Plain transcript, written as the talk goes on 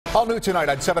All new tonight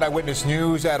on 7 Eyewitness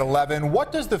News at 11.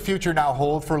 What does the future now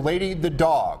hold for Lady the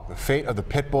dog? The fate of the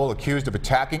pit bull accused of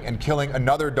attacking and killing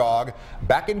another dog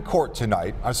back in court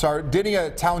tonight. A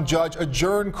Sardinia town judge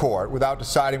adjourned court without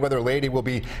deciding whether Lady will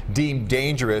be deemed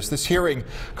dangerous. This hearing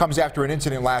comes after an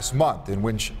incident last month in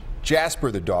which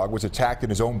Jasper the dog was attacked in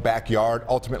his own backyard,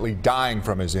 ultimately dying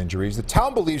from his injuries. The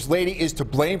town believes Lady is to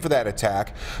blame for that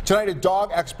attack. Tonight, a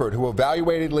dog expert who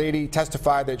evaluated Lady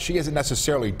testified that she isn't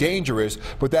necessarily dangerous,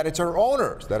 but that it's her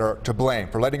owners that are to blame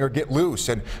for letting her get loose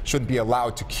and shouldn't be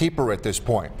allowed to keep her at this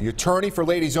point. The attorney for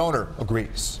Lady's owner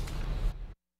agrees.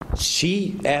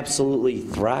 She absolutely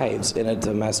thrives in a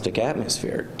domestic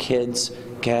atmosphere. Kids,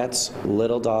 cats,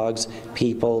 little dogs,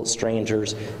 people,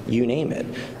 strangers, you name it.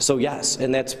 So yes,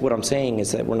 and that's what I'm saying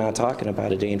is that we're not talking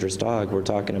about a dangerous dog. We're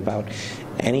talking about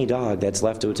any dog that's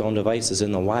left to its own devices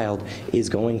in the wild is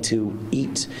going to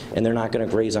eat, and they're not going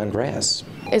to graze on grass.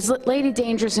 Is Lady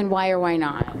dangerous, and why or why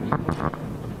not?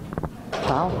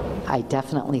 Well, I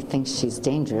definitely think she's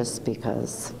dangerous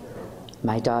because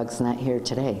my dog's not here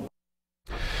today.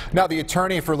 Now, the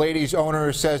attorney for Lady's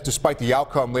owner says despite the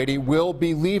outcome, Lady will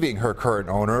be leaving her current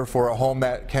owner for a home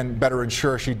that can better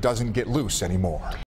ensure she doesn't get loose anymore.